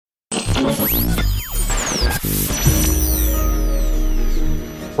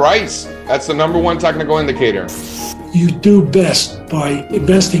Price. That's the number one technical indicator. You do best by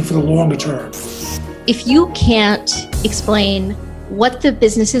investing for the longer term. If you can't explain what the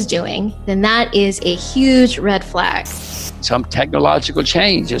business is doing, then that is a huge red flag. Some technological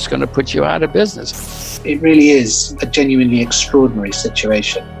change is going to put you out of business. It really is a genuinely extraordinary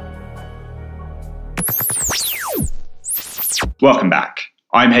situation. Welcome back.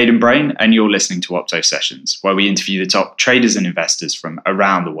 I'm Hayden Brain, and you're listening to Opto Sessions, where we interview the top traders and investors from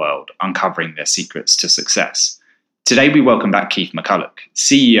around the world, uncovering their secrets to success. Today, we welcome back Keith McCullough,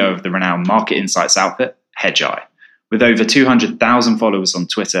 CEO of the renowned market insights outfit, Hedgeye. With over 200,000 followers on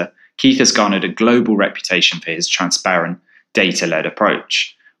Twitter, Keith has garnered a global reputation for his transparent, data-led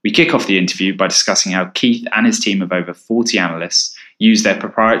approach. We kick off the interview by discussing how Keith and his team of over 40 analysts use their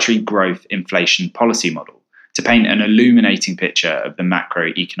proprietary growth inflation policy model to paint an illuminating picture of the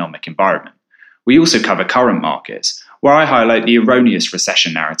macroeconomic environment. We also cover current markets, where I highlight the erroneous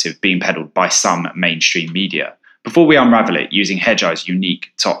recession narrative being peddled by some mainstream media, before we unravel it using Hedgeye's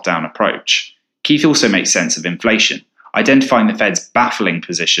unique top-down approach. Keith also makes sense of inflation, identifying the Fed's baffling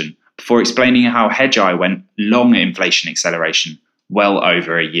position before explaining how Hedgeye went long inflation acceleration well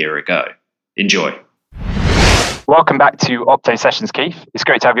over a year ago. Enjoy. Welcome back to Opto Sessions, Keith. It's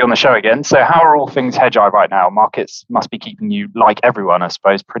great to have you on the show again. So how are all things Hedgeye right now? Markets must be keeping you, like everyone, I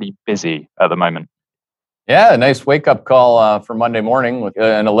suppose, pretty busy at the moment. Yeah, a nice wake-up call for Monday morning with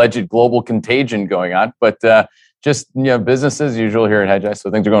an alleged global contagion going on. But just business as usual here at Hedgeye, so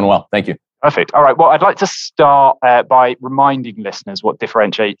things are going well. Thank you. Perfect. All right. Well, I'd like to start by reminding listeners what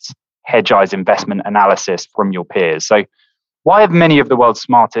differentiates Hedgeye's investment analysis from your peers. So why have many of the world's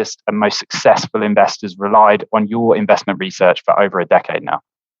smartest and most successful investors relied on your investment research for over a decade now?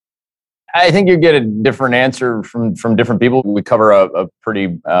 I think you get a different answer from different people. We cover a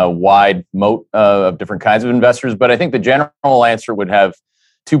pretty wide moat of different kinds of investors, but I think the general answer would have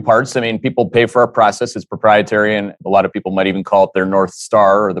two parts. I mean, people pay for our process. It's proprietary, and a lot of people might even call it their North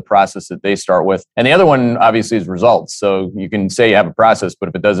Star or the process that they start with. And the other one, obviously, is results. So you can say you have a process, but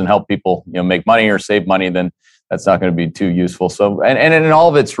if it doesn't help people, make money or save money, then that's not going to be too useful. So, and all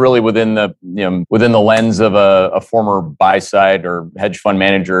of it's really within the lens of a former buy side or hedge fund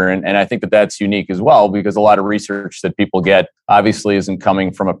manager, and I think that that's unique as well, because a lot of research that people get obviously isn't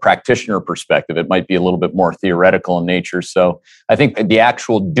coming from a practitioner perspective. It might be a little bit more theoretical in nature. So, I think the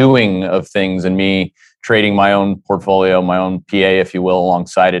actual doing of things and me trading my own portfolio, my own PA, if you will,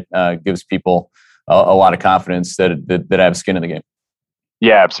 alongside it, gives people a lot of confidence that I have skin in the game.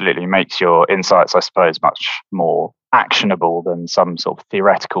 Yeah, absolutely. It makes your insights, I suppose, much more actionable than some sort of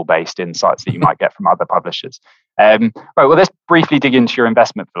theoretical-based insights that you might get from other publishers. Right, well, let's briefly dig into your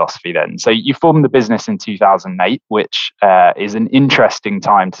investment philosophy then. So you formed the business in 2008, which is an interesting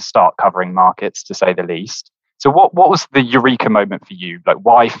time to start covering markets, to say the least. So what was the eureka moment for you? Like,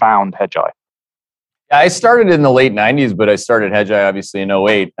 why found Hedgeye? I started in the late 90s, but I started Hedgeye obviously in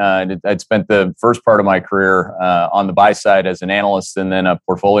 08. I'd spent the first part of my career on the buy side as an analyst and then a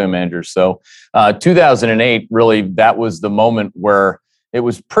portfolio manager. So 2008, really, that was the moment where it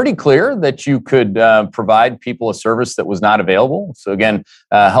was pretty clear that you could provide people a service that was not available. So again,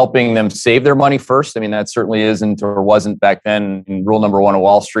 helping them save their money first. I mean, that certainly isn't or wasn't back then rule number one of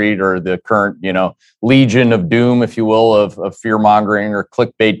Wall Street, or the current, legion of doom, if you will, of fear mongering or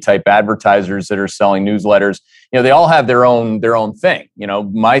clickbait type advertisers that are selling newsletters. They all have their own thing.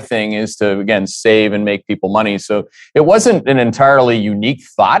 My thing is to, again, save and make people money. So it wasn't an entirely unique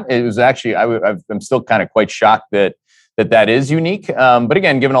thought. It was actually, I'm still kind of quite shocked that is unique. But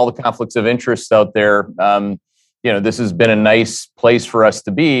again, given all the conflicts of interest out there, this has been a nice place for us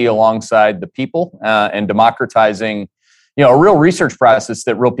to be alongside the people and democratizing, a real research process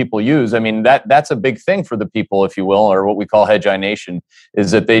that real people use. I mean, that's a big thing for the people, if you will, or what we call Hedgeye Nation,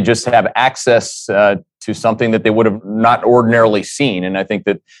 is that they just have access to something that they would have not ordinarily seen. And I think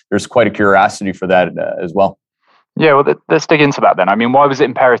that there's quite a curiosity for that as well. Yeah, well, let's dig into that then. I mean, why was it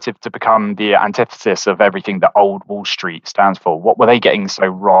imperative to become the antithesis of everything that old Wall Street stands for? What were they getting so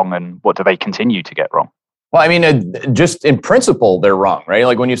wrong, and what do they continue to get wrong? Well, I mean, just in principle, they're wrong, right?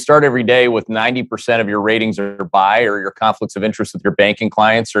 Like when you start every day with 90% of your ratings are buy, or your conflicts of interest with your banking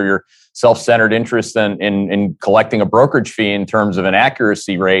clients, or your self-centered interest in collecting a brokerage fee in terms of an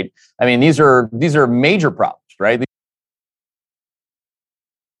accuracy rate. I mean, these are major problems, right?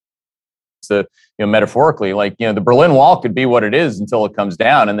 Metaphorically, like, the Berlin Wall could be what it is until it comes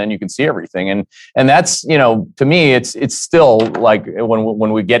down, and then you can see everything. And that's, to me, it's still like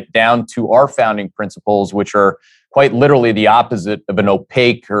when we get down to our founding principles, which are quite literally the opposite of an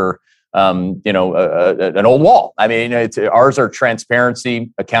opaque or an old wall. I mean, ours are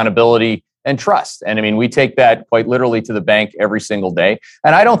transparency, accountability, and trust. And I mean, we take that quite literally to the bank every single day.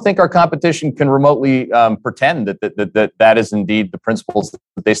 And I don't think our competition can remotely pretend that is indeed the principles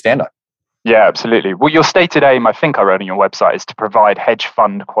that they stand on. Yeah, absolutely. Well, your stated aim, I think I wrote on your website, is to provide hedge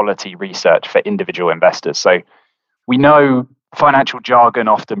fund quality research for individual investors. So we know financial jargon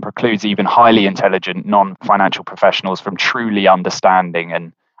often precludes even highly intelligent non-financial professionals from truly understanding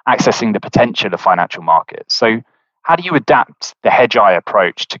and accessing the potential of financial markets. So how do you adapt the hedge eye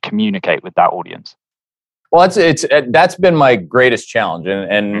approach to communicate with that audience? Well, that's been my greatest challenge,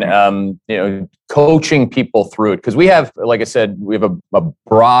 and coaching people through it, because we have, like I said, we have a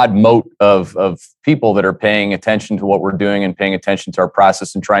broad moat of people that are paying attention to what we're doing and paying attention to our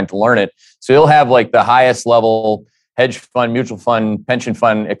process and trying to learn it. So you'll have like the highest level hedge fund, mutual fund, pension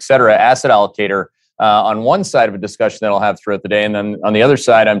fund, et cetera, asset allocator on one side of a discussion that I'll have throughout the day, and then on the other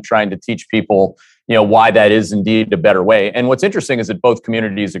side, I'm trying to teach people why that is indeed a better way. And what's interesting is that both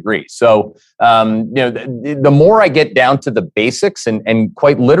communities agree. So, the more I get down to the basics and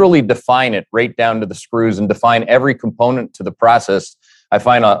quite literally define it right down to the screws and define every component to the process, I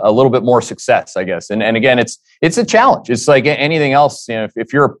find a little bit more success, I guess. And again, it's a challenge. It's like anything else.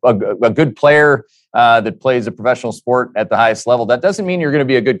 If you're a good player that plays a professional sport at the highest level, that doesn't mean you're going to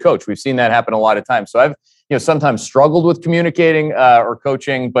be a good coach. We've seen that happen a lot of times. So I've sometimes struggled with communicating or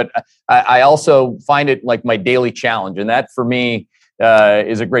coaching, but I also find it like my daily challenge. And that for me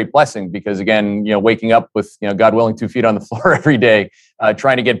is a great blessing because, again, waking up with, God willing, 2 feet on the floor every day,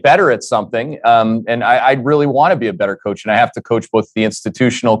 trying to get better at something. And I really want to be a better coach. And I have to coach both the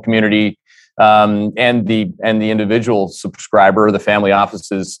institutional community and the individual subscriber, the family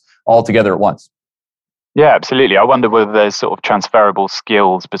offices, all together at once. Yeah, absolutely. I wonder whether there's sort of transferable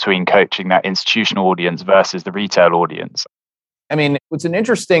skills between coaching that institutional audience versus the retail audience. I mean, it's an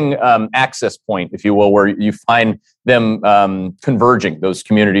interesting access point, if you will, where you find them converging, those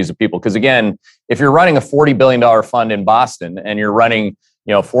communities of people. Because again, if you're running a $40 billion fund in Boston and you're running,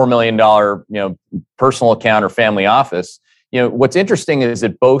 $4 million, personal account or family office, what's interesting is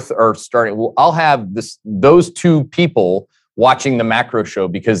that both are starting. Well, I'll have those two people watching the macro show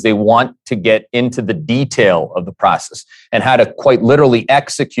because they want to get into the detail of the process and how to quite literally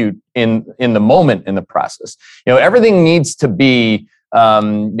execute in the moment in the process. Everything needs to be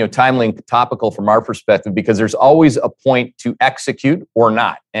timely and topical from our perspective because there's always a point to execute or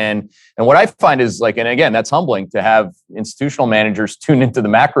not. And what I find is and again, that's humbling to have institutional managers tune into the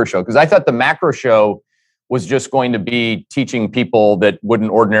macro show because I thought the macro show was just going to be teaching people that wouldn't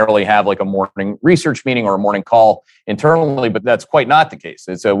ordinarily have like a morning research meeting or a morning call internally, but that's quite not the case.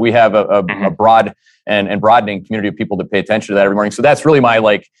 So we have a broad and broadening community of people that pay attention to that every morning. So that's really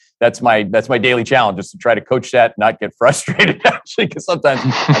that's my daily challenge, is to try to coach that, not get frustrated actually, because sometimes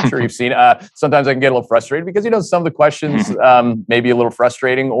I'm sure you've seen, sometimes I can get a little frustrated because, some of the questions may be a little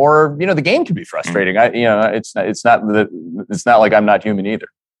frustrating or, the game can be frustrating. It's not like I'm not human either.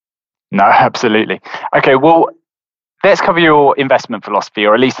 No, absolutely. Okay, well, let's cover your investment philosophy,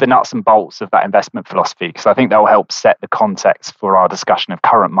 or at least the nuts and bolts of that investment philosophy, because I think that will help set the context for our discussion of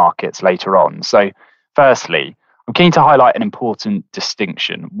current markets later on. So, firstly, I'm keen to highlight an important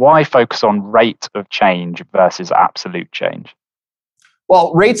distinction. Why focus on rate of change versus absolute change?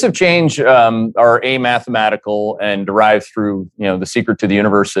 Well, rates of change are mathematical and derived through, the secret to the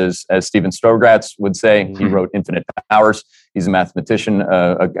universe, as Steven Stovratz would say. He wrote Infinite Powers. He's a mathematician,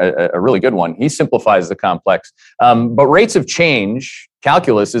 a really good one. He simplifies the complex. But rates of change,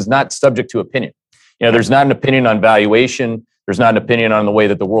 calculus, is not subject to opinion. There's not an opinion on valuation. There's not an opinion on the way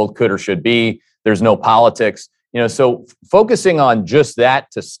that the world could or should be. There's no politics. So focusing on just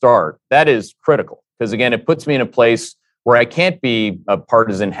that to start, that is critical. Because again, it puts me in a place where I can't be a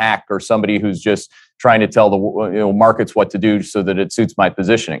partisan hack or somebody who's just trying to tell the markets what to do so that it suits my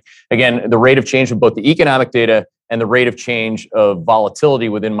positioning. Again, the rate of change of both the economic data and the rate of change of volatility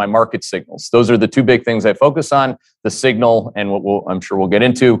within my market signals. Those are the two big things I focus on, the signal and what I'm sure we'll get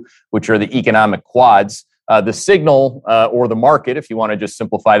into, which are the economic quads. The signal or the market, if you want to just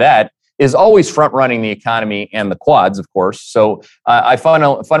simplify that, is always front-running the economy and the quads, of course. So I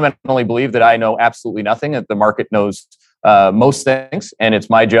fundamentally believe that I know absolutely nothing, that the market knows most things, and it's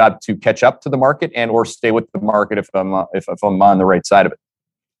my job to catch up to the market and or stay with the market if I'm on the right side of it.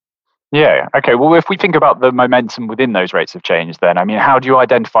 Yeah. Okay. Well, if we think about the momentum within those rates of change, then how do you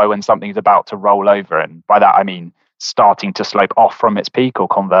identify when something's about to roll over? And by that I mean starting to slope off from its peak, or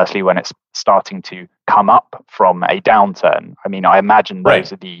conversely, when it's starting to come up from a downturn. I imagine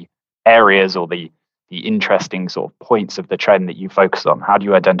those are the areas or the interesting sort of points of the trend that you focus on. How do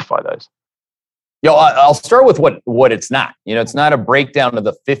you identify those? I'll start with what it's not. It's not a breakdown of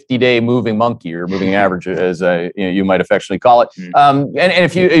the 50-day moving monkey or moving average, as you might affectionately call it. And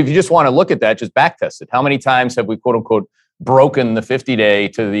if you just want to look at that, just back test it. How many times have we quote unquote broken the 50-day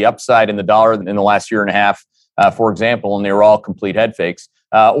to the upside in the dollar in the last year and a half, for example, and they were all complete head fakes,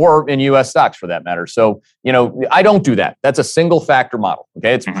 or in U.S. stocks for that matter. So I don't do that. That's a single factor model.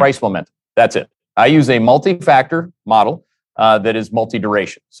 Okay, it's price momentum. That's it. I use a multi-factor model that is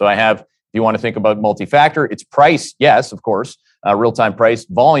multi-duration. So I have. If you want to think about multi-factor, it's price, yes, of course, real-time price,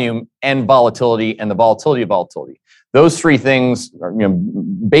 volume, and volatility, and the volatility of volatility. Those three things are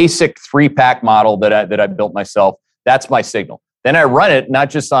basic three-pack model that I built myself. That's my signal. Then I run it not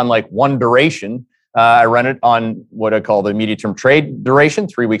just on like one duration. I run it on what I call the immediate-term trade duration,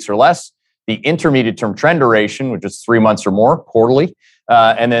 3 weeks or less, the intermediate-term trend duration, which is 3 months or more, quarterly,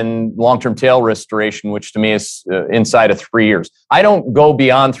 and then long-term tail risk duration, which to me is inside of 3 years. I don't go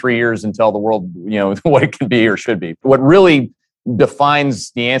beyond 3 years and tell the world, what it can be or should be. What really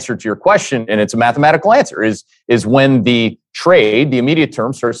defines the answer to your question, and it's a mathematical answer, is when the trade, the immediate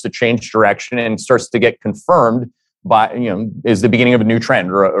term, starts to change direction and starts to get confirmed by, is the beginning of a new trend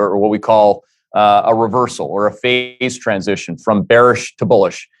or what we call a reversal or a phase transition from bearish to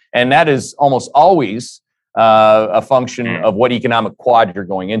bullish. And that is almost always a function of what economic quad you're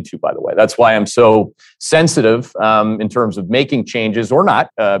going into, by the way. That's why I'm so sensitive in terms of making changes or not.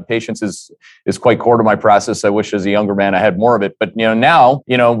 Patience is quite core to my process. I wish as a younger man I had more of it. But now,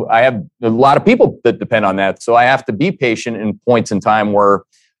 I have a lot of people that depend on that. So I have to be patient in points in time where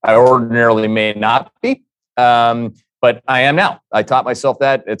I ordinarily may not be. But I am now. I taught myself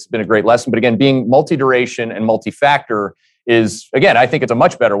that. It's been a great lesson. But again, being multi-duration and multi-factor is, again, I think it's a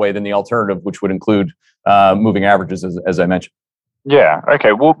much better way than the alternative, which would include moving averages, as I mentioned. Yeah.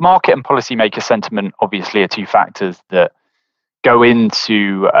 Okay. Well, market and policymaker sentiment obviously are two factors that go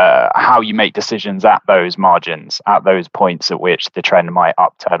into how you make decisions at those margins, at those points at which the trend might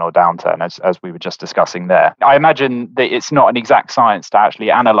upturn or downturn, as we were just discussing there. I imagine that it's not an exact science to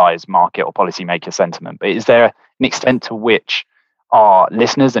actually analyze market or policymaker sentiment, but is there an extent to which our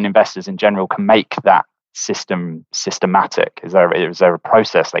listeners and investors in general can make that systematic? Is there a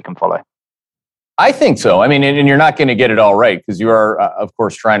process they can follow? I think so. I mean, and you're not going to get it all right because you are, of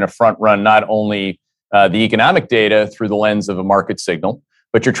course, trying to front run not only the economic data through the lens of a market signal,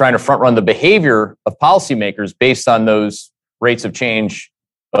 but you're trying to front run the behavior of policymakers based on those rates of change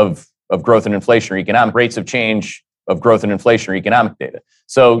of growth and inflation or economic rates of change of growth and inflation or economic data.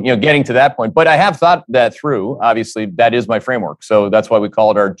 So, getting to that point, but I have thought that through. Obviously, that is my framework. So that's why we call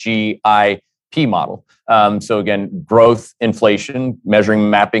it our GIP model. So again, growth, inflation, measuring,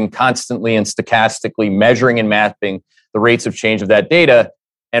 mapping constantly and stochastically, measuring and mapping the rates of change of that data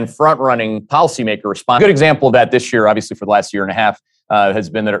and front-running policymaker response. A good example of that this year, obviously for the last year and a half, has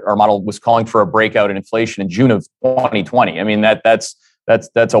been that our model was calling for a breakout in inflation in June of 2020. I mean, that's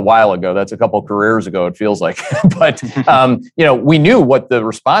a while ago. That's a couple of careers ago, it feels like. But, we knew what the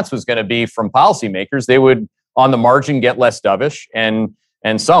response was going to be from policymakers. They would, on the margin, get less dovish and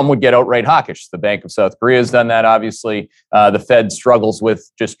some would get outright hawkish. The Bank of South Korea has done that, obviously. The Fed struggles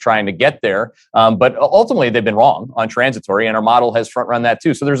with just trying to get there. But ultimately, they've been wrong on transitory, and our model has front-run that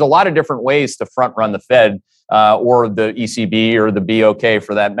too. So there's a lot of different ways to front-run the Fed or the ECB or the BOK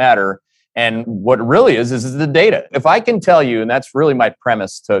for that matter. And what it really is the data. If I can tell you, and that's really my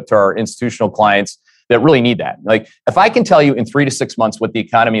premise to our institutional clients that really need that. Like, if I can tell you in 3 to 6 months what the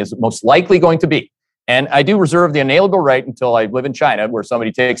economy is most likely going to be, and I do reserve the inalienable right until I live in China, where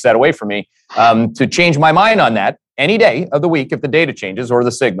somebody takes that away from me, to change my mind on that any day of the week if the data changes or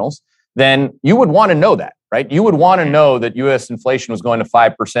the signals, then you would want to know that, right? You would want to know that U.S. inflation was going to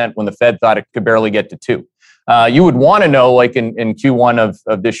 5% when the Fed thought it could barely get to 2%. You would want to know, like in Q1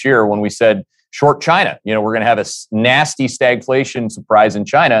 of this year, when we said short China, we're going to have a nasty stagflation surprise in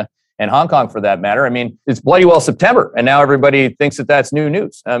China and Hong Kong for that matter. I mean, it's bloody well September, and now everybody thinks that that's new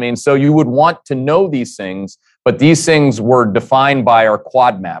news. I mean, so you would want to know these things, but these things were defined by our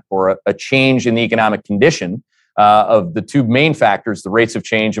quad map or a change in the economic condition of the two main factors, the rates of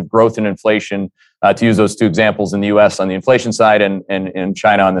change of growth and inflation, to use those two examples in the U.S. on the inflation side and in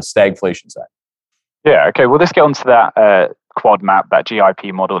China on the stagflation side. Yeah, okay. Well, let's get on to that quad map, that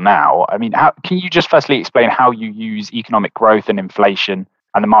GIP model now. I mean, can you just firstly explain how you use economic growth and inflation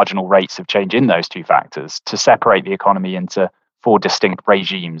and the marginal rates of change in those two factors to separate the economy into 4 distinct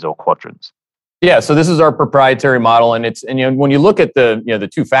regimes or quadrants? Yeah, so this is our proprietary model, and when you look at the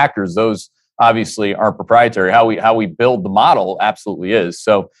two factors, those obviously aren't proprietary. How we build the model absolutely is.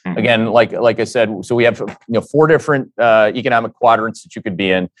 So again, like I said, so we have 4 different economic quadrants that you could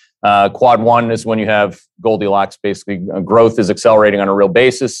be in. Quad 1 is when you have Goldilocks, basically growth is accelerating on a real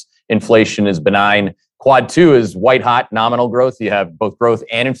basis, inflation is benign. Quad 2 is white hot nominal growth. You have both growth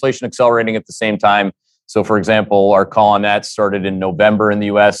and inflation accelerating at the same time. So for example, our call on that started in November in the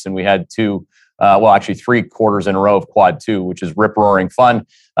US, and we had 3 quarters in a row of Quad 2, which is rip-roaring fun.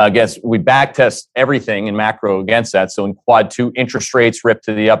 I guess we backtest everything in macro against that. So in Quad 2, interest rates rip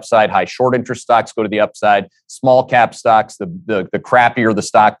to the upside, high short interest stocks go to the upside, small cap stocks, the crappier the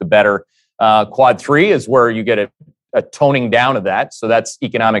stock, the better. Quad 3 is where you get a toning down of that. So that's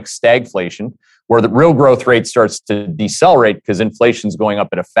economic stagflation, where the real growth rate starts to decelerate because inflation's going up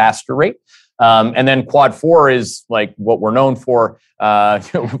at a faster rate. And then Quad 4 is like what we're known for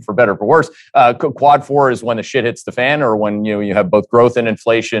better or for worse. Quad 4 is when the shit hits the fan, or when you have both growth and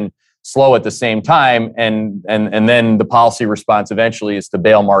inflation slow at the same time, and then the policy response eventually is to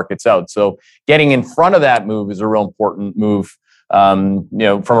bail markets out. So getting in front of that move is a real important move, from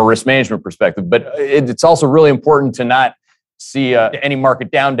a risk management perspective. But it's also really important to not see any market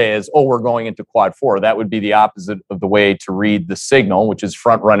down day as, we're going into Quad 4. That would be the opposite of the way to read the signal, which is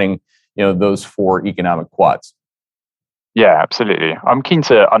front running those 4 economic quads. Yeah, absolutely. I'm keen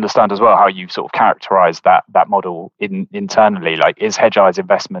to understand as well how you sort of characterize that model internally. Like, is Hedgeye's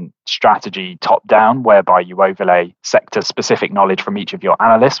investment strategy top down, whereby you overlay sector specific knowledge from each of your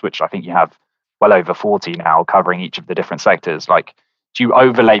analysts, which I think you have well over 40 now covering each of the different sectors? Like, do you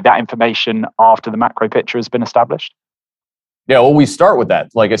overlay that information after the macro picture has been established? Yeah, well, we start with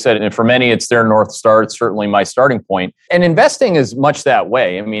that. Like I said, and for many, it's their North Star. It's certainly my starting point. And investing is much that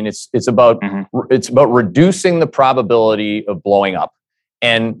way. I mean, it's about reducing the probability of blowing up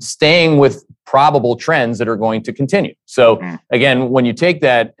and staying with probable trends that are going to continue. So again, when you take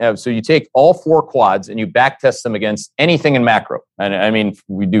that, so you take all 4 quads and you backtest them against anything in macro. And I mean,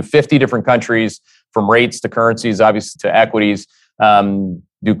 we do 50 different countries, from rates to currencies, obviously to equities,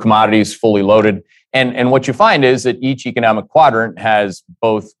 do commodities fully loaded. And what you find is that each economic quadrant has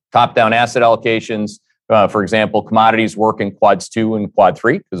both top-down asset allocations. For example, commodities work in quads 2 and quad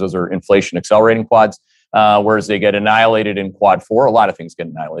 3, because those are inflation accelerating quads, whereas they get annihilated in quad 4. A lot of things get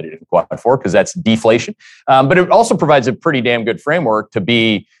annihilated in quad 4 because that's deflation. But it also provides a pretty damn good framework to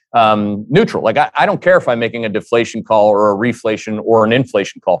be neutral. Like, I don't care if I'm making a deflation call or a reflation or an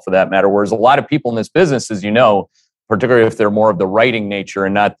inflation call, for that matter, whereas a lot of people in this business, as you know, particularly if they're more of the writing nature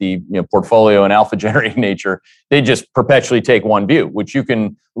and not the portfolio and alpha generating nature, they just perpetually take one view, which you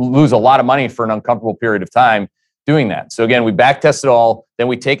can lose a lot of money for an uncomfortable period of time doing that. So again, we backtest it all, then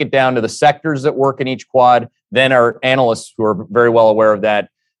we take it down to the sectors that work in each quad. Then our analysts, who are very well aware of that,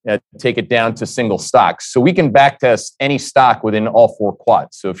 take it down to single stocks. So we can backtest any stock within all 4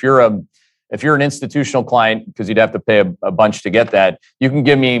 quads. So if you're an institutional client, because you'd have to pay a bunch to get that, you can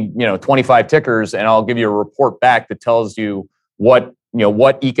give me 25 tickers, and I'll give you a report back that tells you what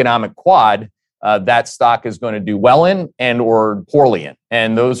economic quad that stock is going to do well in and or poorly in.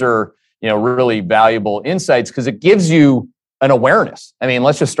 And those are really valuable insights, because it gives you an awareness. I mean,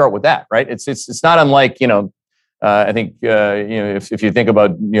 let's just start with that, right? It's not unlike I think if you think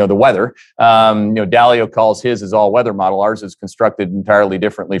about the weather, Dalio calls his all weather model. Ours is constructed entirely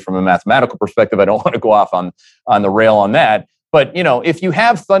differently from a mathematical perspective. I don't want to go off on the rail on that. But if you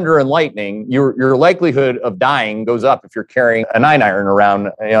have thunder and lightning, your likelihood of dying goes up if you're carrying a 9-iron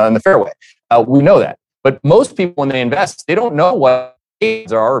around in the fairway. We know that. But most people, when they invest, they don't know what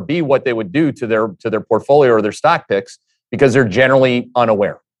A's are, or B, what they would do to their portfolio or their stock picks, because they're generally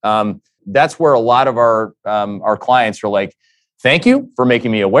unaware. That's where a lot of our clients are like, thank you for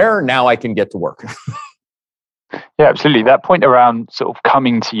making me aware. Now I can get to work. Yeah, absolutely. That point around sort of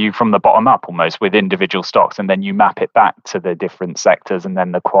coming to you from the bottom up almost with individual stocks, and then you map it back to the different sectors and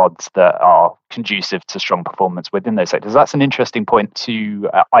then the quads that are conducive to strong performance within those sectors. That's an interesting point, to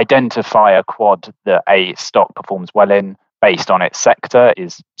identify a quad that a stock performs well in based on its sector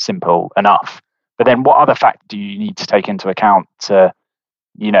is simple enough. But then what other factors do you need to take into account to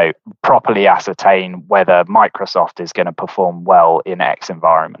properly ascertain whether Microsoft is going to perform well in X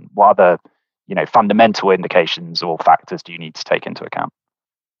environment? What other, fundamental indications or factors do you need to take into account?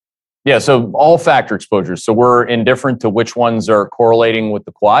 Yeah, so all factor exposures. So we're indifferent to which ones are correlating with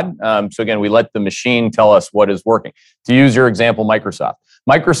the quad. So again, we let the machine tell us what is working. To use your example, Microsoft.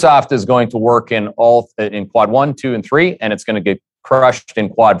 Microsoft is going to work in quad 1, 2, and 3, and it's going to get crushed in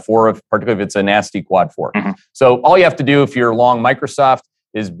quad 4, particularly if it's a nasty quad 4. Mm-hmm. So all you have to do if you're long Microsoft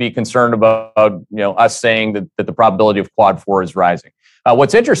is be concerned about us saying that the probability of quad 4 is rising.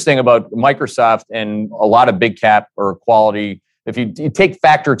 What's interesting about Microsoft and a lot of big cap or quality if you take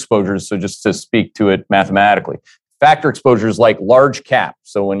factor exposures, so just to speak to it mathematically, factor exposures like large cap.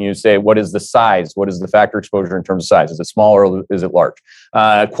 So when you say, what is the size? What is the factor exposure in terms of size? Is it small or is it large?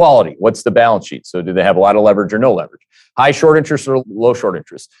 Quality. What's the balance sheet? So do they have a lot of leverage or no leverage? High short interest or low short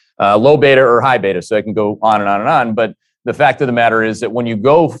interest? Low beta or high beta? So I can go on and on and on. But the fact of the matter is that when you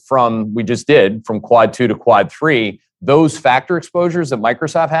go from quad 2 to quad 3, those factor exposures that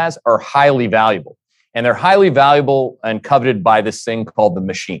Microsoft has are highly valuable. And they're highly valuable and coveted by this thing called the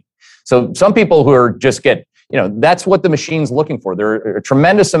machine. So some people who are that's what the machine's looking for. There are a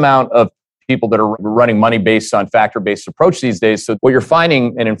tremendous amount of people that are running money based on factor-based approach these days. So what you're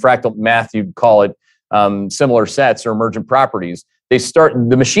finding, and in fractal math, you'd call it similar sets or emergent properties.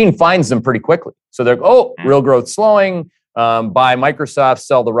 The machine finds them pretty quickly. So they're, real growth slowing, buy Microsoft,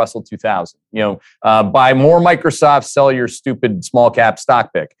 sell the Russell 2000. Buy more Microsoft, sell your stupid small cap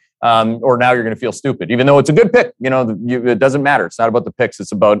stock pick. Or now you're going to feel stupid, even though it's a good pick. It doesn't matter. It's not about the picks.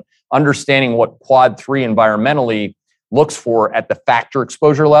 It's about understanding what quad 3 environmentally looks for at the factor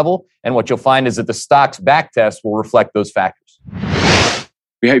exposure level. And what you'll find is that the stock's back test will reflect those factors.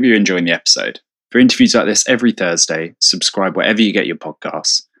 We hope you're enjoying the episode. For interviews like this every Thursday, subscribe wherever you get your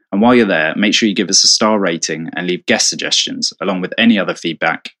podcasts. And while you're there, make sure you give us a star rating and leave guest suggestions along with any other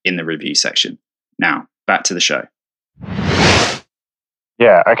feedback in the review section. Now, back to the show.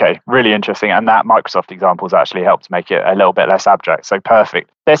 Yeah, okay, really interesting. And that Microsoft example has actually helped make it a little bit less abstract. So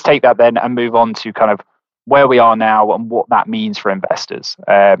perfect. Let's take that then and move on to kind of where we are now and what that means for investors.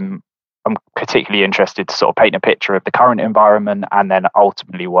 I'm particularly interested to sort of paint a picture of the current environment and then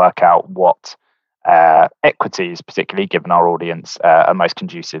ultimately work out what equities, particularly given our audience, are most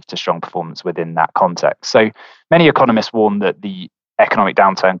conducive to strong performance within that context. So many economists warn that the economic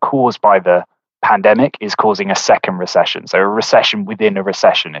downturn caused by the pandemic is causing a second recession. So a recession within a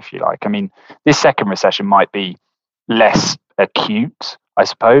recession, if you like. I mean, this second recession might be less acute, I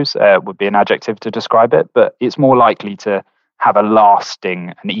suppose, would be an adjective to describe it, but it's more likely to have a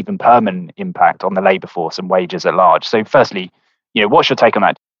lasting and even permanent impact on the labor force and wages at large. So firstly, what's your take on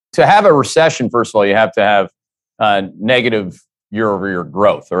that? To have a recession, first of all, you have to have negative year-over-year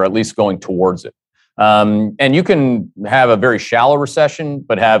growth, or at least going towards it. And you can have a very shallow recession,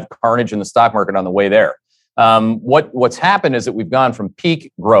 but have carnage in the stock market on the way there. What's happened is that we've gone from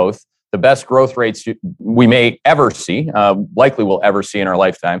peak growth, the best growth rates we may ever see, likely we'll ever see in our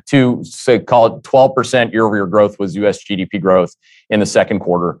lifetime, to say, call it 12% year-over-year growth was U.S. GDP growth in the second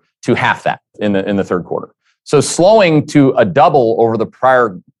quarter, to half that in the third quarter. So slowing to a double over the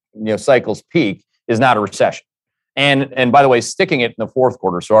prior cycle's peak is not a recession. And by the way, sticking it in the fourth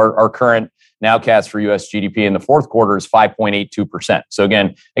quarter. So our current nowcast for U.S. GDP in the fourth quarter is 5.82%. So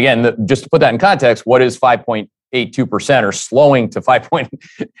again, just to put that in context, what is 5.82% or slowing to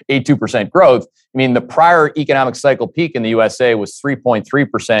 5.82% growth? I mean, the prior economic cycle peak in the USA was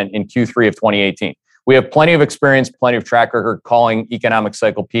 3.3% in Q3 of 2018. We have plenty of experience, plenty of track record calling economic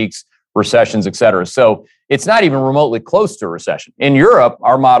cycle peaks, recessions, et cetera. So it's not even remotely close to a recession. In Europe,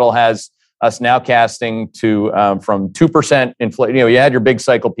 our model has us now casting to from 2% inflation. You had your big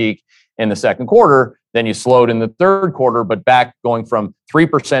cycle peak in the second quarter, then you slowed in the third quarter, but back going from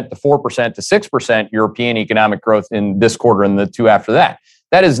 3% to 4% to 6% European economic growth in this quarter and the two after that.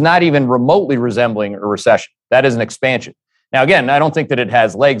 That is not even remotely resembling a recession. That is an expansion. Now, again, I don't think that it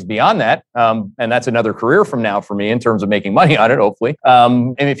has legs beyond that. And that's another career from now for me in terms of making money on it, hopefully.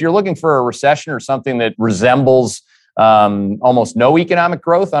 And if you're looking for a recession or something that resembles almost no economic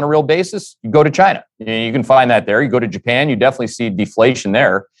growth on a real basis, you go to China. You can find that there. You go to Japan, you definitely see deflation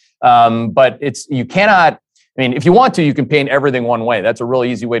there. But you cannot, if you want to, you can paint everything one way. That's a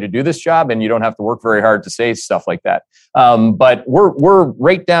really easy way to do this job, and you don't have to work very hard to say stuff like that. But we're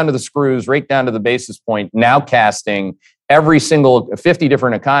right down to the screws, right down to the basis point, now casting every single 50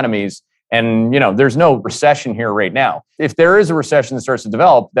 different economies. And, there's no recession here right now. If there is a recession that starts to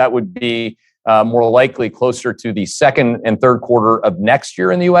develop, that would be more likely closer to the second and third quarter of next year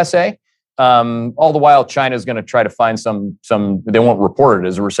in the USA. All the while, China is going to try to find some. They won't report it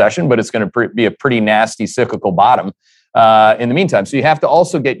as a recession, but it's going to be a pretty nasty cyclical bottom in the meantime. So you have to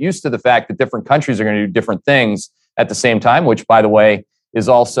also get used to the fact that different countries are going to do different things at the same time, which, by the way, is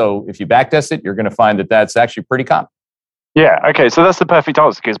also, if you backtest it, you're going to find that that's actually pretty common. Yeah, okay. So that's the perfect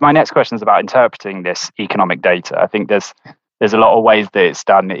answer, because my next question is about interpreting this economic data. I think there's a lot of ways that it's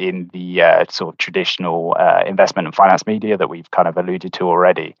done in the sort of traditional investment and finance media that we've kind of alluded to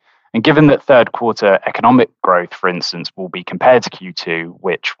already. And given that third quarter economic growth, for instance, will be compared to Q2,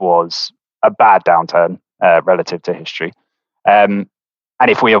 which was a bad downturn relative to history, and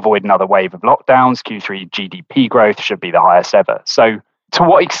if we avoid another wave of lockdowns, Q3 GDP growth should be the highest ever. So to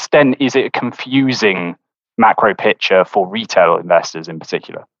what extent is it a confusing macro picture for retail investors in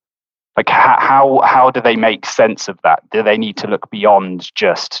particular? Like how do they make sense of that? Do they need to look beyond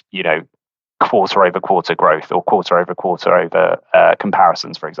just, quarter over quarter growth or quarter over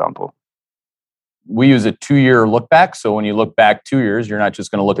comparisons, for example? We use a 2-year look back. So when you look back 2 years, you're not just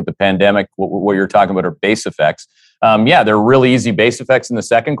going to look at the pandemic. What you're talking about are base effects. They're really easy base effects in the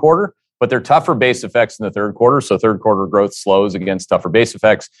second quarter, but they're tougher base effects in the third quarter. So third quarter growth slows against tougher base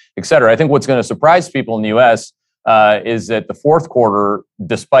effects, et cetera. I think what's going to surprise people in the US is that the fourth quarter,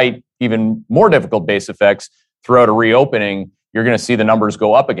 despite even more difficult base effects throughout a reopening, you're going to see the numbers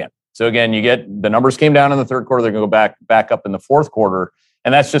go up again. So again, you get the numbers came down in the third quarter, they're going to go back up in the fourth quarter.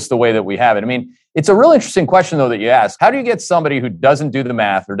 And that's just the way that we have it. I mean, it's a really interesting question, though, that you ask. How do you get somebody who doesn't do the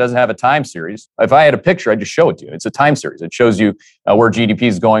math or doesn't have a time series? If I had a picture, I'd just show it to you. It's a time series. It shows you where GDP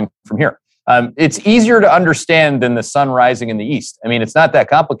is going from here. It's easier to understand than the sun rising in the east. I mean, it's not that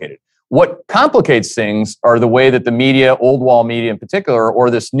complicated. What complicates things are the way that the media, old wall media in particular, or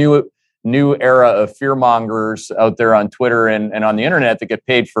this new era of fearmongers out there on Twitter and on the internet that get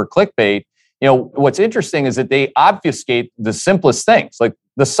paid for clickbait. What's interesting is that they obfuscate the simplest things, like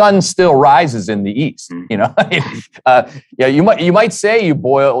the sun still rises in the east. You might say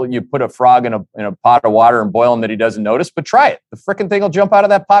you put a frog in a pot of water and boil him that he doesn't notice, but try it. The frickin' thing will jump out of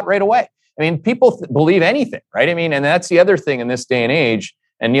that pot right away. I mean, people believe anything, right? I mean, and that's the other thing in this day and age.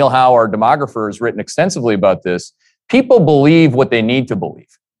 And Neil Howe, our demographer, has written extensively about this. People believe what they need to believe.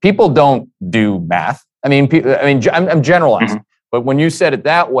 People don't do math. I'm generalizing, but when you said it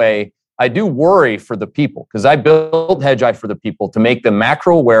that way, I do worry for the people because I built Hedgeye for the people to make them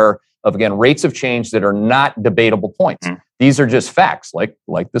macro aware of, again, rates of change that are not debatable points. These are just facts, like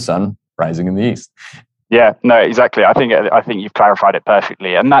the sun rising in the east. Yeah, no, exactly. I think you've clarified it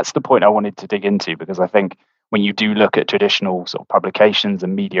perfectly, and that's the point I wanted to dig into, because I think when you do look at traditional sort of publications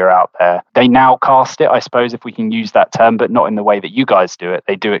and media out there, they now cast it, I suppose, if we can use that term, but not in the way that you guys do it.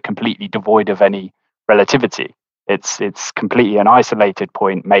 They do it completely devoid of any relativity. It's completely an isolated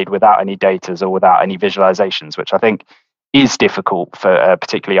point made without any data or without any visualizations, which I think is difficult for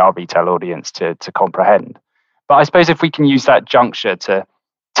particularly our retail audience to comprehend. But I suppose if we can use that juncture to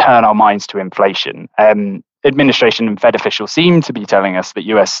turn our minds to inflation, administration and Fed officials seem to be telling us that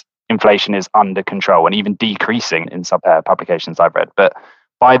US inflation is under control and even decreasing in some publications I've read. But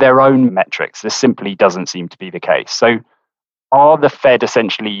by their own metrics, this simply doesn't seem to be the case. So are the Fed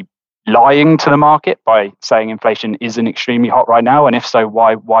essentially lying to the market by saying inflation isn't extremely hot right now? And if so,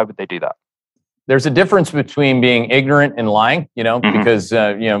 why would they do that? There's a difference between being ignorant and lying, because,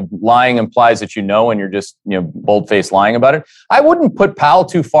 lying implies that and you're just, bold-faced lying about it. I wouldn't put Powell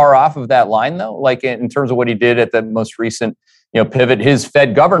too far off of that line, though, like in terms of what he did at the most recent, pivot. His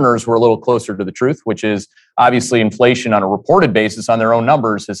Fed governors were a little closer to the truth, which is obviously inflation on a reported basis on their own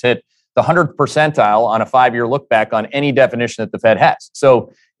numbers has hit the 100th percentile on a 5-year look back on any definition that the Fed has.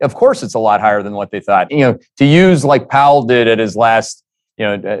 So, of course, it's a lot higher than what they thought. To use like Powell did at his last,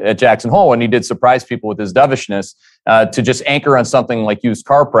 at Jackson Hole, when he did surprise people with his dovishness, to just anchor on something like used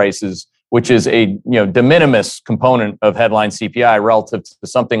car prices, which is a de minimis component of headline CPI relative to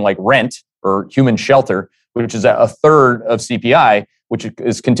something like rent or human shelter, which is a third of CPI, which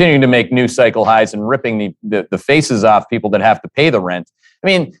is continuing to make new cycle highs and ripping the faces off people that have to pay the rent. I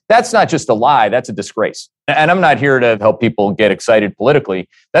mean, that's not just a lie, that's a disgrace. And I'm not here to help people get excited politically.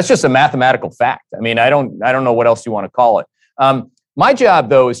 That's just a mathematical fact. I mean, I don't know what else you want to call it. My job,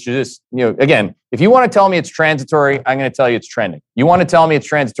 though, is to just, again, if you want to tell me it's transitory, I'm going to tell you it's trending. You want to tell me it's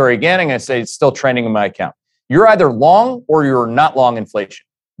transitory again, I'm going to say it's still trending in my account. You're either long or you're not long inflation.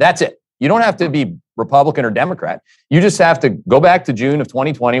 That's it. You don't have to be Republican or Democrat. You just have to go back to June of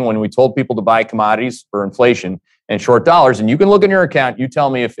 2020 when we told people to buy commodities for inflation and short dollars. And you can look in your account, you tell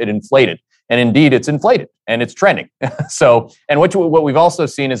me if it inflated. And indeed, it's inflated and it's trending. And what we've also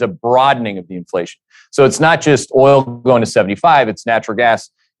seen is a broadening of the inflation. So it's not just oil going to 75, it's natural gas,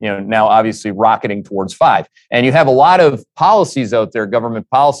 now obviously rocketing towards 5. And you have a lot of policies out there, government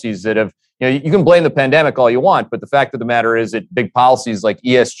policies that have, you can blame the pandemic all you want, but the fact of the matter is that big policies like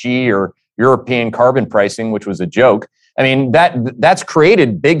ESG or European carbon pricing, which was a joke, I mean, that's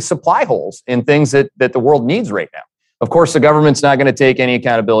created big supply holes in things that the world needs right now. Of course, the government's not going to take any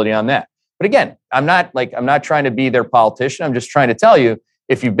accountability on that. But again, I'm not trying to be their politician. I'm just trying to tell you,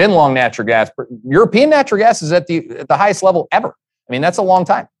 if you've been long natural gas, European natural gas is at the highest level ever. I mean, that's a long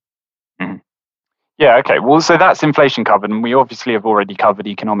time. Mm-hmm. Yeah, okay. Well, so that's inflation covered, and we obviously have already covered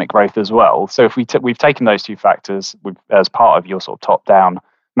economic growth as well. So if we've taken those two factors as part of your sort of top-down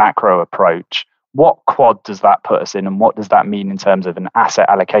macro approach, what quad does that put us in, and what does that mean in terms of an asset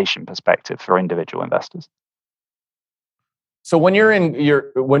allocation perspective for individual investors? So when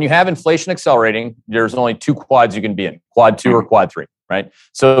you have inflation accelerating, there's only two quads you can be in, quad 2 or quad 3, right?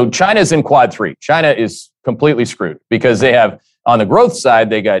 So China's in quad 3. China is completely screwed because they have, on the growth side,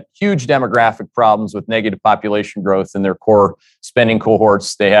 they got huge demographic problems with negative population growth in their core spending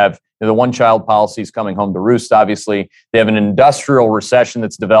cohorts. They have the one-child policies coming home to roost, obviously. They have an industrial recession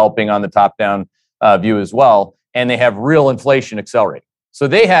that's developing on the top-down view as well. And they have real inflation accelerating. So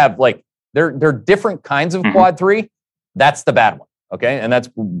they have they're different kinds of quad 3. That's the bad one, okay? And that's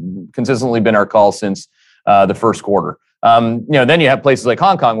consistently been our call since the first quarter. Then you have places like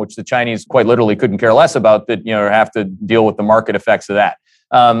Hong Kong, which the Chinese quite literally couldn't care less about, that have to deal with the market effects of that.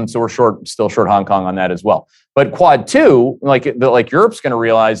 So we're still short Hong Kong on that as well. But quad 2, like Europe's going to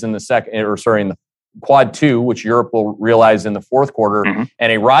realize in the quad 2, which Europe will realize in the fourth quarter,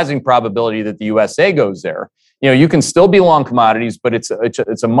 and a rising probability that the USA goes there. You can still be long commodities, but it's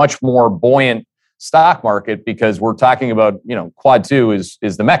a much more buoyant stock market because we're talking about, quad 2 is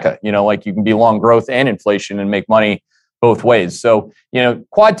the mecca, you can be long growth and inflation and make money both ways. So,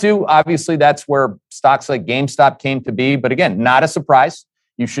 quad 2, obviously that's where stocks like GameStop came to be. But again, not a surprise.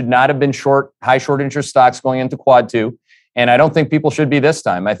 You should not have been high short interest stocks going into quad 2. And I don't think people should be this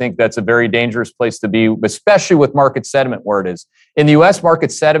time. I think that's a very dangerous place to be, especially with market sentiment where it is. In the US,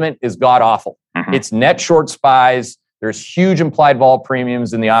 market sentiment is god awful. It's net short SPYs. There's huge implied vol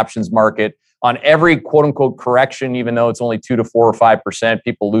premiums in the options market. On every quote unquote correction, even though it's only 2 to 4 or 5%,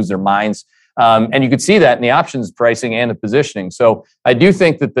 people lose their minds. And you could see that in the options pricing and the positioning. So I do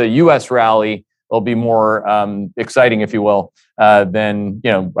think that the US rally will be more exciting, if you will, than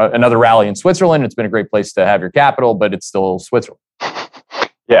another rally in Switzerland. It's been a great place to have your capital, but it's still Switzerland.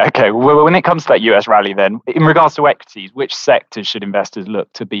 Yeah, okay. Well, when it comes to that US rally then, in regards to equities, which sectors should investors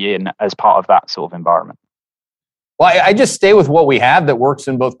look to be in as part of that sort of environment? Well, I just stay with what we have that works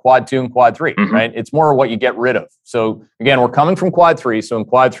in both quad 2 and quad 3, right? It's more what you get rid of. So again, we're coming from quad 3. So in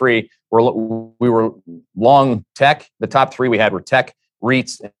quad 3, we were long tech. The top 3 we had were tech,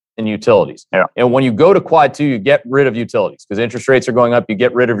 REITs, and utilities. Yeah. And when you go to quad 2, you get rid of utilities because interest rates are going up. You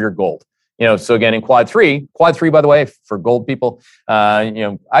get rid of your gold. So again, in quad 3, by the way, for gold people,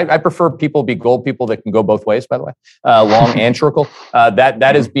 I prefer people be gold people that can go both ways, by the way, long and short.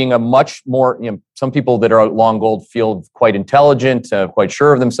 That is being a much more, some people that are long gold feel quite intelligent, quite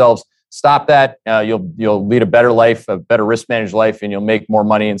sure of themselves. Stop that. You'll lead a better life, a better risk managed life, and you'll make more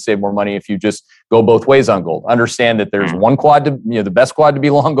money and save more money if you just go both ways on gold. Understand that there's one quad the best quad to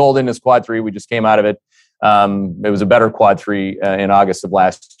be long gold in is quad 3. We just came out of it. It was a better quad 3 in August of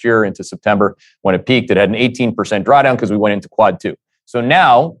last year into September when it peaked. It had an 18% drawdown because we went into quad 2. So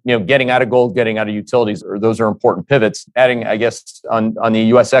now, getting out of gold, getting out of utilities, those are important pivots. Adding, I guess, on the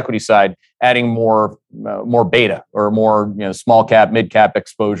U.S. equity side, adding more beta or more small cap, mid cap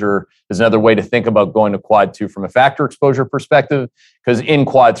exposure is another way to think about going to quad 2 from a factor exposure perspective. Because in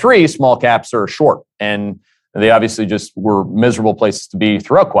quad 3, small caps are short and they obviously just were miserable places to be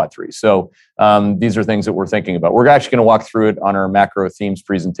throughout quad 3. So these are things that we're thinking about. We're actually going to walk through it on our macro themes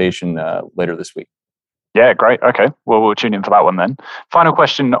presentation later this week. Yeah, great. Okay. Well, we'll tune in for that one then. Final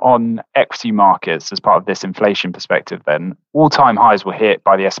question on equity markets as part of this inflation perspective then. All-time highs were hit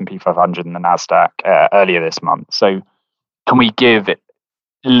by the S&P 500 and the NASDAQ earlier this month. So can we give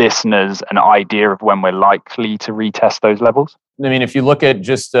listeners an idea of when we're likely to retest those levels? I mean, if you look at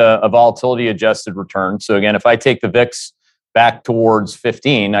just a volatility adjusted return. So again, if I take the VIX back towards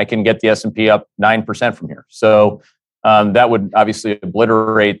 15, I can get the S&P up 9% from here. So that would obviously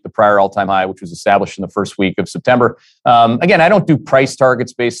obliterate the prior all-time high, which was established in the first week of September. Again, I don't do price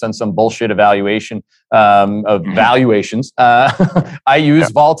targets based on some bullshit evaluation of valuations. I use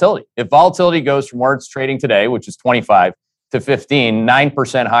volatility. If volatility goes from where it's trading today, which is 25 to 15,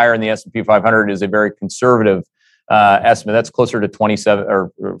 9% higher in the S&P 500 is a very conservative estimate. That's closer to 27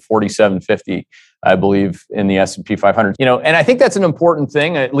 or 47.50, I believe, in the S&P 500. And I think that's an important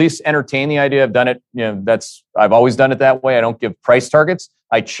thing. At least entertain the idea. I've done it. I've always done it that way. I don't give price targets.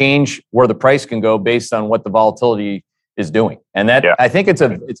 I change where the price can go based on what the volatility is doing. And that I think it's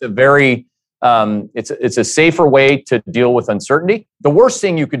a very it's a safer way to deal with uncertainty. The worst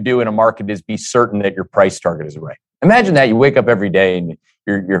thing you could do in a market is be certain that your price target is right. Imagine that you wake up every day and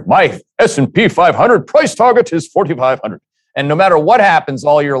my S&P 500 price target is 4,500. And no matter what happens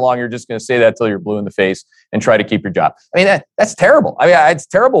all year long, you're just going to say that till you're blue in the face and try to keep your job. I mean, that's terrible. I mean, it's a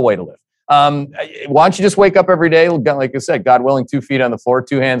terrible way to live. Why don't you just wake up every day, like I said, God willing, 2 feet on the floor,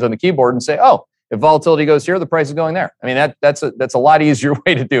 2 hands on the keyboard and say, oh, if volatility goes here, the price is going there. I mean, that's a lot easier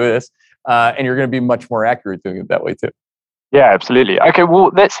way to do this. And you're going to be much more accurate doing it that way too. Yeah, absolutely. Okay,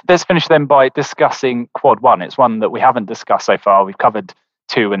 well, let's finish then by discussing quad 1. It's one that we haven't discussed so far. We've covered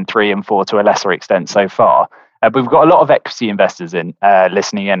 2 and 3 and 4 to a lesser extent so far. But we've got a lot of equity investors in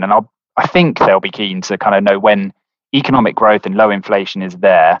listening in, and I think they'll be keen to kind of know when economic growth and low inflation is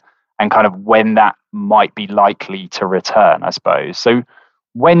there, and kind of when that might be likely to return, I suppose. So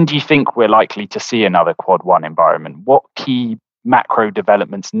when do you think we're likely to see another Quad 1 environment? What key macro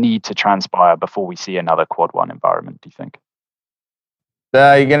developments need to transpire before we see another Quad 1 environment, do you think?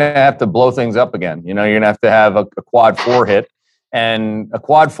 You're going to have to blow things up again. You're going to have a Quad 4 hit, and a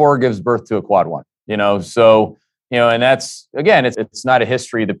Quad 4 gives birth to a Quad 1. So and that's, again, it's not a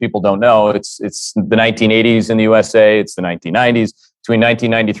history that people don't know. It's the 1980s in the USA. It's the 1990s. Between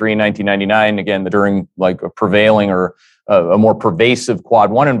 1993 and 1999, again, during like a prevailing or a more pervasive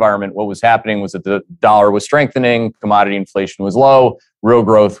Quad 1 environment, what was happening was that the dollar was strengthening, commodity inflation was low, real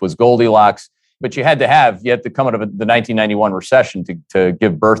growth was Goldilocks. But you had to come out of the 1991 recession to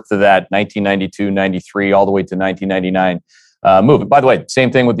give birth to that 1992, 93, all the way to 1999 movement. By the way,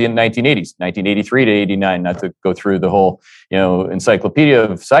 same thing with the 1980s, 1983 to 89, not to go through the whole encyclopedia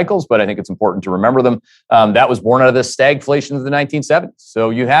of cycles, but I think it's important to remember them. That was born out of the stagflation of the 1970s. So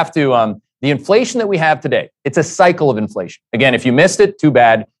you have to, the inflation that we have today, it's a cycle of inflation. Again, if you missed it, too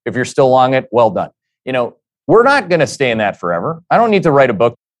bad. If you're still long it, well done. We're not going to stay in that forever. I don't need to write a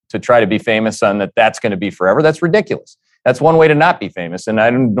book to try to be famous on that's going to be forever. That's ridiculous. That's one way to not be famous, and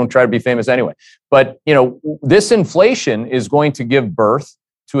I don't try to be famous anyway. But this inflation is going to give birth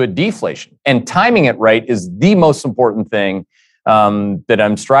to a deflation, and timing it right is the most important thing that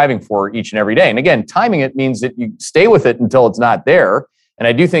I'm striving for each and every day. And again, timing it means that you stay with it until it's not there. And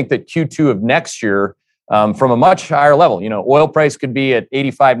I do think that Q2 of next year, from a much higher level, oil price could be at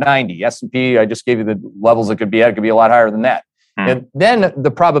 85.90. S&P, I just gave you the levels it could be at. It could be a lot higher than that. And then the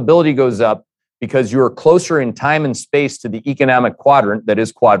probability goes up because you're closer in time and space to the economic quadrant that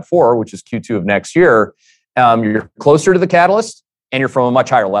is Quad 4, which is Q2 of next year. You're closer to the catalyst, and you're from a much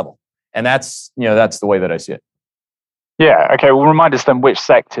higher level. And that's the way that I see it. Yeah. Okay. Well, remind us then which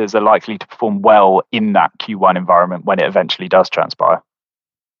sectors are likely to perform well in that Q1 environment when it eventually does transpire.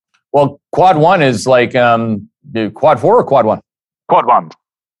 Well, Quad 1 is like Quad 4 or Quad 1? Quad 1.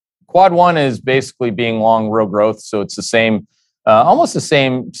 Quad 1 is basically being long real growth. So it's the same, almost the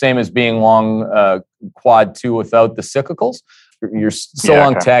same as being long Quad 2 without the cyclicals. You're still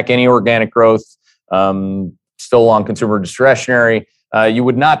long tech, any organic growth, still long consumer discretionary. You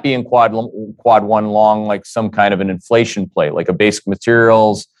would not be in Quad 1 long like some kind of an inflation play, like a basic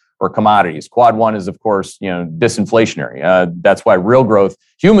materials or commodities. Quad 1 is, of course, disinflationary. That's why real growth,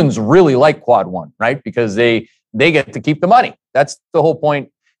 humans really like Quad 1, right? Because they get to keep the money. That's the whole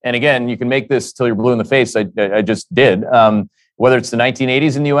point. And again, you can make this till you're blue in the face. I just did. Whether it's the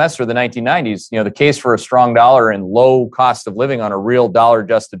 1980s in the US or the 1990s, the case for a strong dollar and low cost of living on a real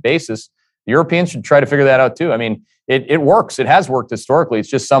dollar-adjusted basis, the Europeans should try to figure that out too. I mean, it works. It has worked historically. It's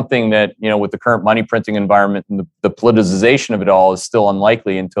just something that, with the current money printing environment and the politicization of it all is still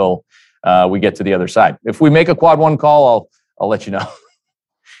unlikely until we get to the other side. If we make a Quad 1 call, I'll let you know.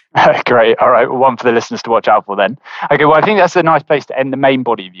 Great. All right. Well, one for the listeners to watch out for then. Okay. Well, I think that's a nice place to end the main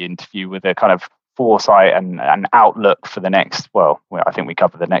body of the interview with a kind of foresight and outlook for the next, I think we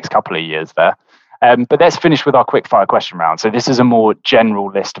covered the next couple of years there. But let's finish with our quick fire question round. So this is a more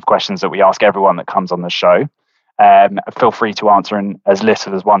general list of questions that we ask everyone that comes on the show. Feel free to answer in as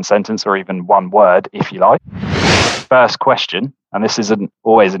little as one sentence or even one word if you like. First question, and this isn't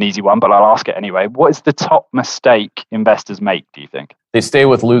always an easy one, but I'll ask it anyway. What is the top mistake investors make, do you think? They stay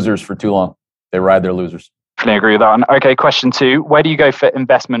with losers for too long. They ride their losers. I agree with that one. Okay, question 2. Where do you go for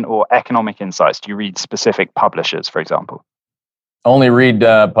investment or economic insights? Do you read specific publishers, for example? Only read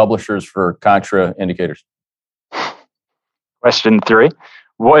publishers for contra indicators. Question 3.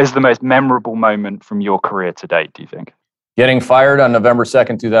 What is the most memorable moment from your career to date, do you think? Getting fired on November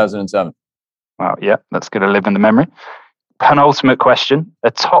 2nd, 2007. Well, yeah, that's going to live in the memory. Penultimate question,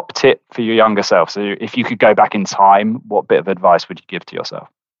 a top tip for your younger self. So if you could go back in time, what bit of advice would you give to yourself?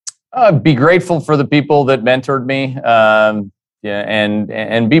 Be grateful for the people that mentored me,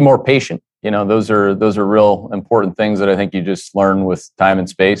 and be more patient. Those are real important things that I think you just learn with time and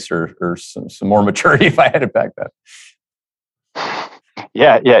space, or some more maturity if I had it back then.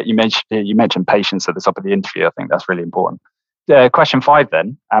 Yeah. You mentioned patience at the top of the interview. I think that's really important. Question 5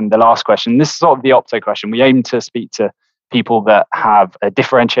 then, and the last question. This is sort of the Opto question. We aim to speak to people that have a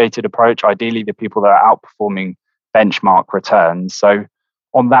differentiated approach, ideally the people that are outperforming benchmark returns. So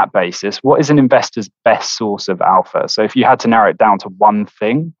on that basis, what is an investor's best source of alpha? So if you had to narrow it down to one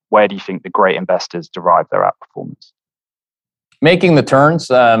thing, where do you think the great investors derive their outperformance? Making the turns,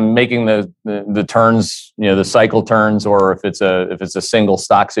 making the turns, the cycle turns, or if it's a single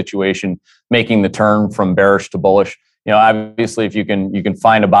stock situation, making the turn from bearish to bullish. Obviously, if you can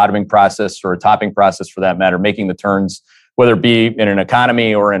find a bottoming process or a topping process for that matter, making the turns, whether it be in an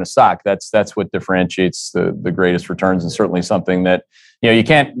economy or in a stock, that's what differentiates the greatest returns, and certainly something that you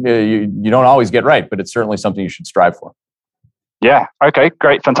don't always get right, but it's certainly something you should strive for. Yeah. Okay.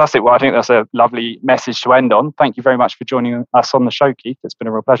 Great. Fantastic. Well, I think that's a lovely message to end on. Thank you very much for joining us on the show, Keith. It's been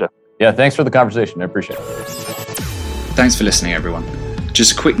a real pleasure. Yeah. Thanks for the conversation. I appreciate it. Thanks for listening, everyone.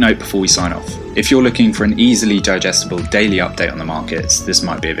 Just a quick note before we sign off. If you're looking for an easily digestible daily update on the markets, this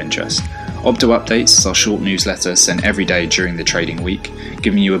might be of interest. Opto Updates is our short newsletter sent every day during the trading week,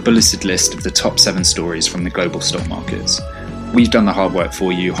 giving you a bulleted list of the top 7 stories from the global stock markets. We've done the hard work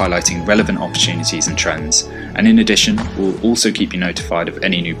for you, highlighting relevant opportunities and trends. And in addition, we'll also keep you notified of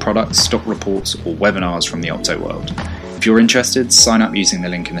any new products, stock reports, or webinars from the Opto world. If you're interested, sign up using the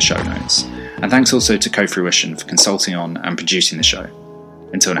link in the show notes. And thanks also to Co-Fruition for consulting on and producing the show.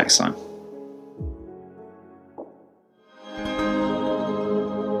 Until next time.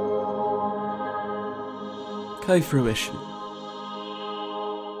 Co-Fruition.